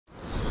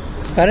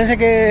Parece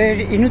que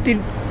es inútil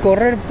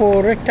correr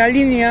por esta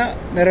línea.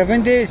 De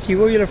repente, si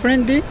voy al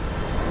frente,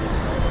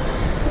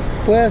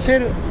 puede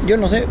hacer, yo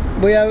no sé,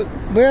 voy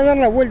a dar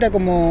la vuelta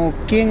como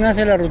quien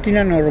hace la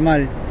rutina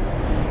normal.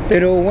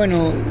 Pero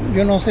bueno,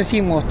 yo no sé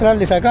si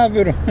mostrarles acá,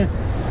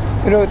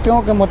 pero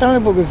tengo que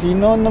mostrarles porque si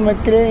no, no me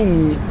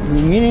creen.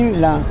 Y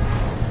miren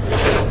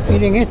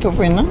esto,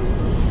 pues, ¿no?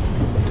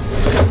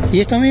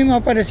 Y esto mismo ha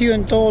aparecido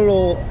en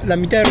todo la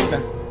mitad de ruta.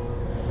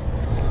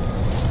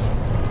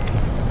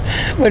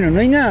 Bueno, no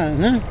hay nada,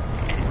 ¿no?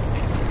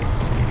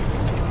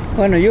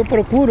 Bueno, yo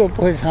procuro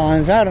pues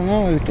avanzar,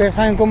 ¿no? Ustedes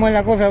saben cómo es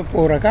la cosa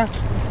por acá.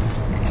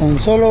 Con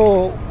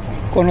solo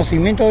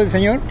conocimiento del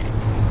Señor.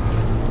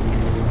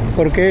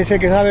 Porque es el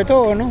que sabe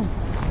todo, ¿no?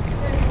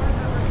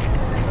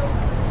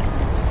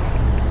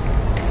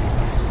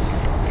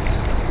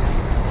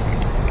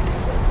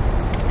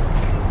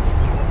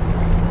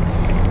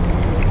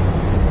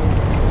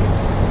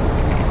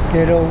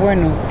 Pero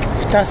bueno,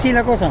 está así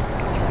la cosa.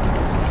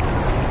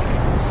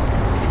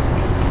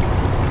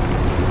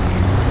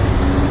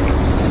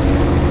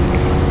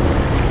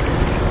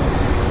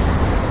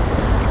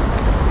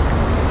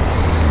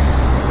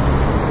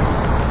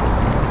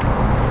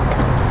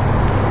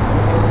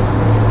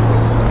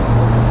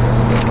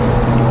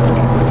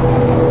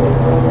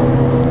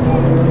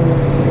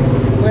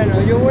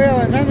 Bueno, yo voy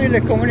avanzando y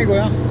les comunico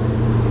ya.